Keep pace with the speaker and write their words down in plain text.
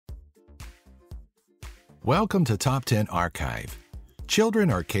Welcome to Top 10 Archive.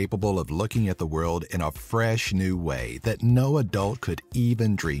 Children are capable of looking at the world in a fresh new way that no adult could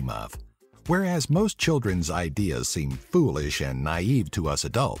even dream of. Whereas most children's ideas seem foolish and naive to us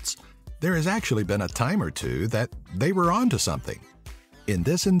adults, there has actually been a time or two that they were onto something. In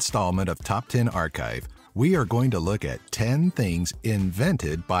this installment of Top 10 Archive, we are going to look at 10 things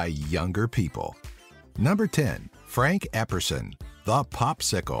invented by younger people. Number 10, Frank Epperson, the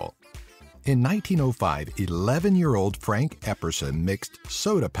Popsicle. In 1905, 11-year-old Frank Epperson mixed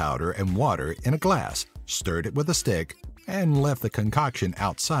soda powder and water in a glass, stirred it with a stick, and left the concoction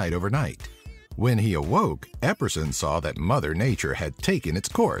outside overnight. When he awoke, Epperson saw that Mother Nature had taken its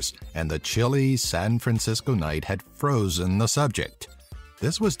course, and the chilly San Francisco night had frozen the subject.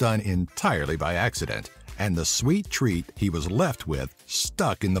 This was done entirely by accident, and the sweet treat he was left with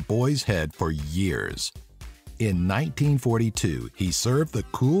stuck in the boy's head for years. In 1942, he served the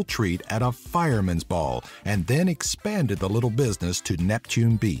cool treat at a fireman's ball and then expanded the little business to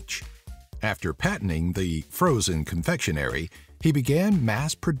Neptune Beach. After patenting the frozen confectionery, he began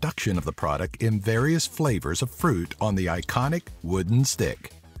mass production of the product in various flavors of fruit on the iconic wooden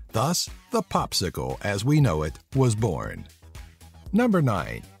stick. Thus, the Popsicle, as we know it, was born. Number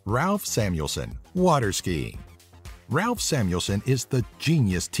 9, Ralph Samuelson, water skiing. Ralph Samuelson is the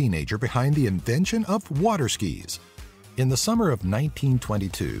genius teenager behind the invention of water skis. In the summer of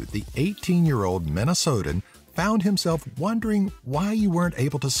 1922, the 18-year-old Minnesotan found himself wondering why you weren't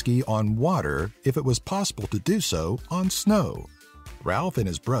able to ski on water if it was possible to do so on snow. Ralph and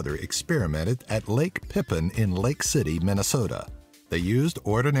his brother experimented at Lake Pippin in Lake City, Minnesota. They used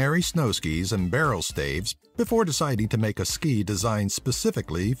ordinary snow skis and barrel staves before deciding to make a ski designed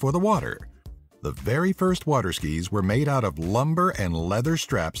specifically for the water. The very first water skis were made out of lumber and leather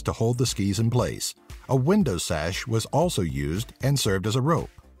straps to hold the skis in place. A window sash was also used and served as a rope.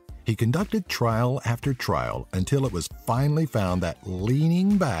 He conducted trial after trial until it was finally found that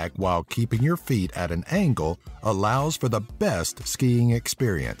leaning back while keeping your feet at an angle allows for the best skiing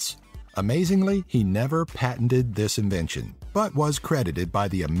experience. Amazingly, he never patented this invention, but was credited by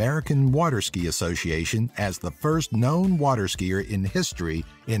the American Water Ski Association as the first known water skier in history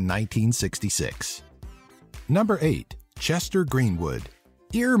in 1966. Number 8, Chester Greenwood,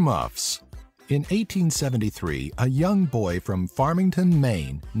 Earmuffs. In 1873, a young boy from Farmington,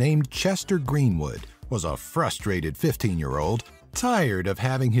 Maine, named Chester Greenwood, was a frustrated 15-year-old, tired of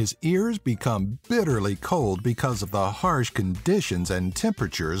having his ears become bitterly cold because of the harsh conditions and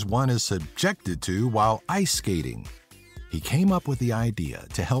temperatures one is subjected to while ice skating. He came up with the idea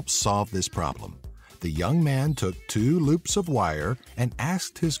to help solve this problem. The young man took 2 loops of wire and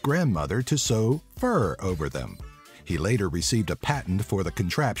asked his grandmother to sew fur over them. He later received a patent for the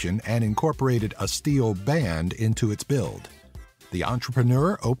contraption and incorporated a steel band into its build. The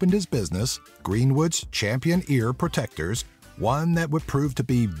entrepreneur opened his business, Greenwood's Champion Ear Protectors, one that would prove to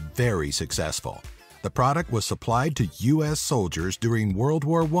be very successful. The product was supplied to U.S. soldiers during World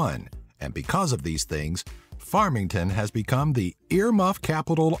War I, and because of these things, Farmington has become the earmuff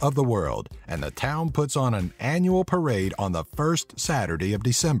capital of the world, and the town puts on an annual parade on the first Saturday of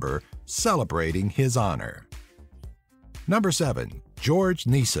December, celebrating his honor. Number 7, George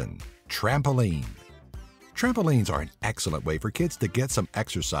Nissen, Trampoline. Trampolines are an excellent way for kids to get some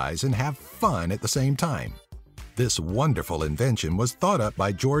exercise and have fun at the same time. This wonderful invention was thought up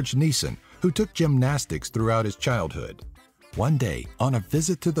by George Nissen, who took gymnastics throughout his childhood. One day, on a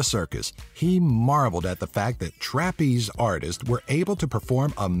visit to the circus, he marveled at the fact that trapeze artists were able to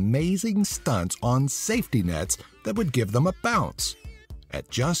perform amazing stunts on safety nets that would give them a bounce. At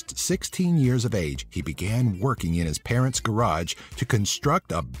just 16 years of age, he began working in his parents' garage to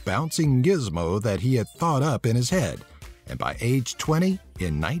construct a bouncing gizmo that he had thought up in his head. And by age 20,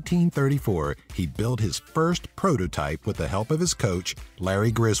 in 1934, he built his first prototype with the help of his coach,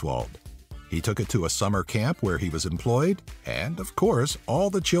 Larry Griswold. He took it to a summer camp where he was employed, and of course, all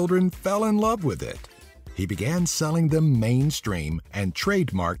the children fell in love with it. He began selling them mainstream and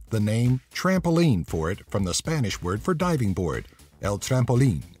trademarked the name trampoline for it from the Spanish word for diving board, el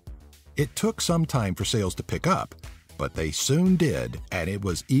trampolín. It took some time for sales to pick up, but they soon did, and it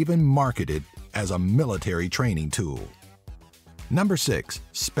was even marketed as a military training tool. Number 6,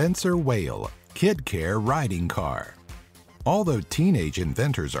 Spencer Whale-KidCare riding car. Although teenage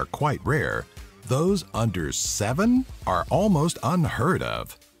inventors are quite rare, those under 7 are almost unheard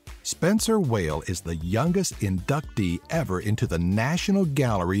of. Spencer Whale is the youngest inductee ever into the National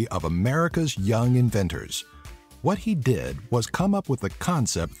Gallery of America's Young Inventors. What he did was come up with the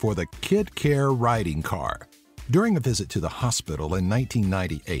concept for the KidCare riding car. During a visit to the hospital in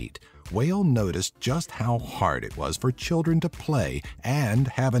 1998, Whale noticed just how hard it was for children to play and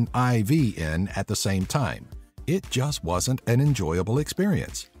have an IV in at the same time. It just wasn't an enjoyable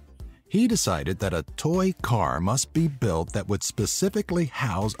experience. He decided that a toy car must be built that would specifically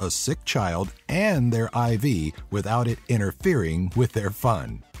house a sick child and their IV without it interfering with their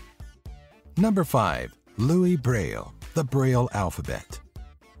fun. Number 5. Louis Braille, the Braille alphabet.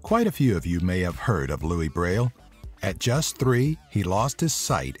 Quite a few of you may have heard of Louis Braille. At just 3, he lost his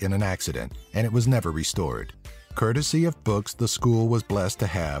sight in an accident, and it was never restored. Courtesy of books the school was blessed to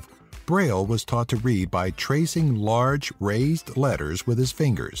have, Braille was taught to read by tracing large raised letters with his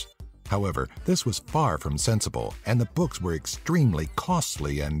fingers. However, this was far from sensible, and the books were extremely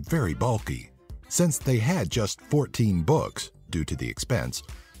costly and very bulky. Since they had just 14 books, due to the expense,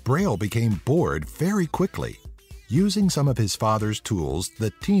 Braille became bored very quickly. Using some of his father's tools,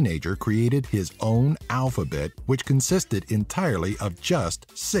 the teenager created his own alphabet, which consisted entirely of just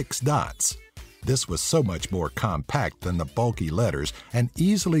 6 dots. This was so much more compact than the bulky letters and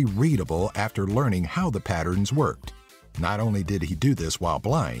easily readable after learning how the patterns worked. Not only did he do this while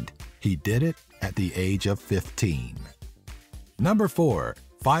blind, he did it at the age of 15. Number 4.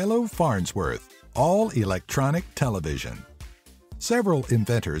 Philo Farnsworth, all-electronic television. Several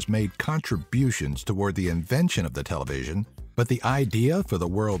inventors made contributions toward the invention of the television, but the idea for the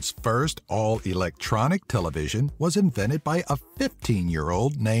world's first all-electronic television was invented by a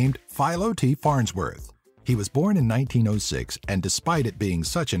 15-year-old named Philo T. Farnsworth. He was born in 1906, and despite it being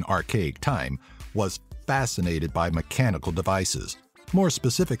such an archaic time, was fascinated by mechanical devices, more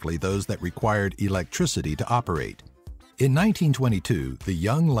specifically those that required electricity to operate. In 1922, the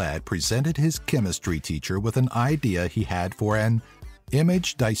young lad presented his chemistry teacher with an idea he had for an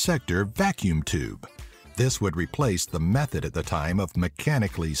image dissector vacuum tube. This would replace the method at the time of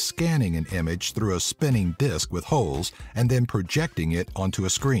mechanically scanning an image through a spinning disk with holes and then projecting it onto a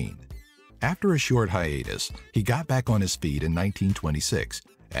screen. After a short hiatus, he got back on his feet in 1926,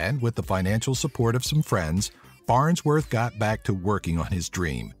 and with the financial support of some friends, Farnsworth got back to working on his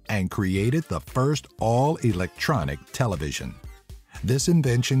dream and created the first all-electronic television. This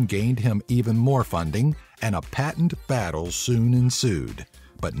invention gained him even more funding, and a patent battle soon ensued.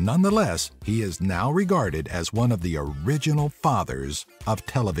 But nonetheless, he is now regarded as one of the original fathers of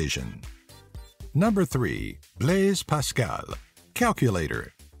television. Number 3. Blaise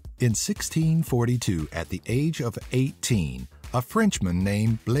Pascal-Calculator. In 1642, at the age of 18, a Frenchman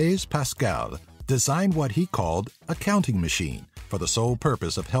named Blaise Pascal designed what he called a counting machine for the sole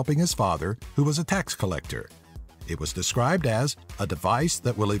purpose of helping his father, who was a tax collector. It was described as a device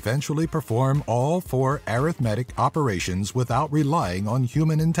that will eventually perform all 4 arithmetic operations without relying on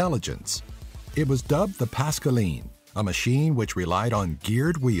human intelligence. It was dubbed the Pascaline, a machine which relied on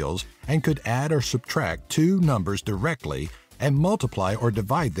geared wheels and could add or subtract 2 numbers directly and multiply or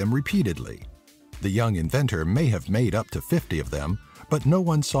divide them repeatedly. The young inventor may have made up to 50 of them, but no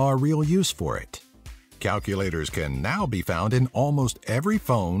one saw a real use for it. Calculators can now be found in almost every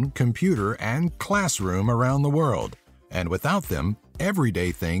phone, computer, and classroom around the world, and without them,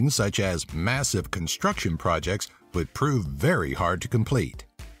 everyday things such as massive construction projects would prove very hard to complete.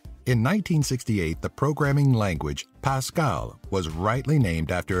 In 1968, the programming language Pascal was rightly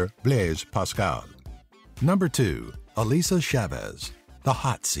named after Blaise Pascal. Number 2. Alissa Chavez, the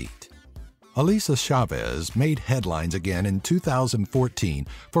hot seat. Alissa Chavez made headlines again in 2014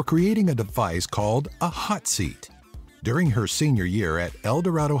 for creating a device called a hot seat. During her senior year at El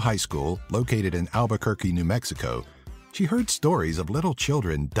Dorado High School, located in Albuquerque, New Mexico, she heard stories of little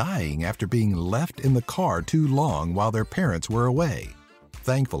children dying after being left in the car too long while their parents were away.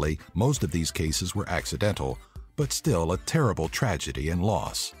 Thankfully, most of these cases were accidental, but still a terrible tragedy and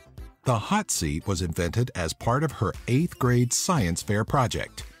loss. The hot seat was invented as part of her 8th grade science fair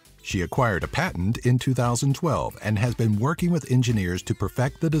project. She acquired a patent in 2012 and has been working with engineers to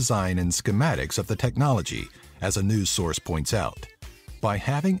perfect the design and schematics of the technology, as a news source points out. By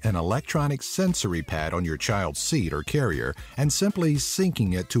having an electronic sensory pad on your child's seat or carrier and simply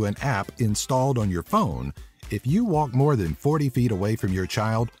syncing it to an app installed on your phone, if you walk more than 40 feet away from your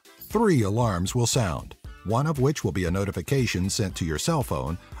child, 3 alarms will sound, one of which will be a notification sent to your cell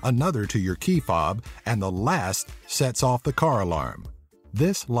phone, another to your key fob, and the last sets off the car alarm.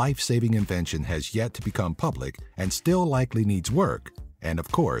 This life-saving invention has yet to become public and still likely needs work, and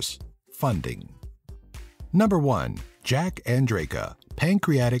of course, funding. Number 1. Jack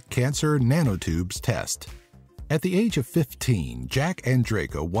Andraka-Pancreatic Cancer Nanotubes Test. At the age of 15, Jack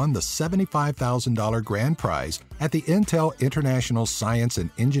Andraka won the $75,000 grand prize at the Intel International Science and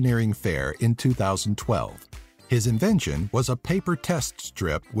Engineering Fair in 2012. His invention was a paper test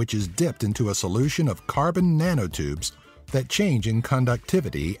strip which is dipped into a solution of carbon nanotubes that change in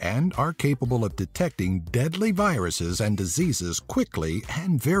conductivity and are capable of detecting deadly viruses and diseases quickly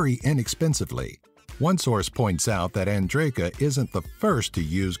and very inexpensively. One source points out that Andraka isn't the first to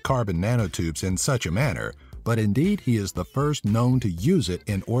use carbon nanotubes in such a manner, but indeed he is the first known to use it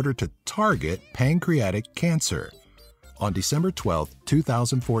in order to target pancreatic cancer. On December 12,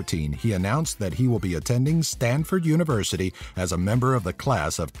 2014, he announced that he will be attending Stanford University as a member of the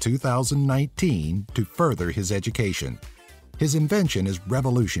class of 2019 to further his education. His invention is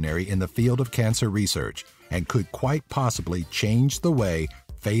revolutionary in the field of cancer research and could quite possibly change the way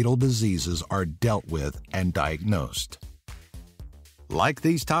fatal diseases are dealt with and diagnosed. Like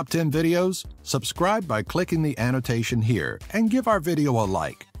these top 10 videos? Subscribe by clicking the annotation here and give our video a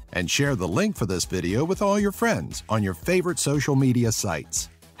like. And share the link for this video with all your friends on your favorite social media sites.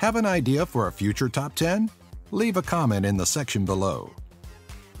 Have an idea for a future top 10? Leave a comment in the section below.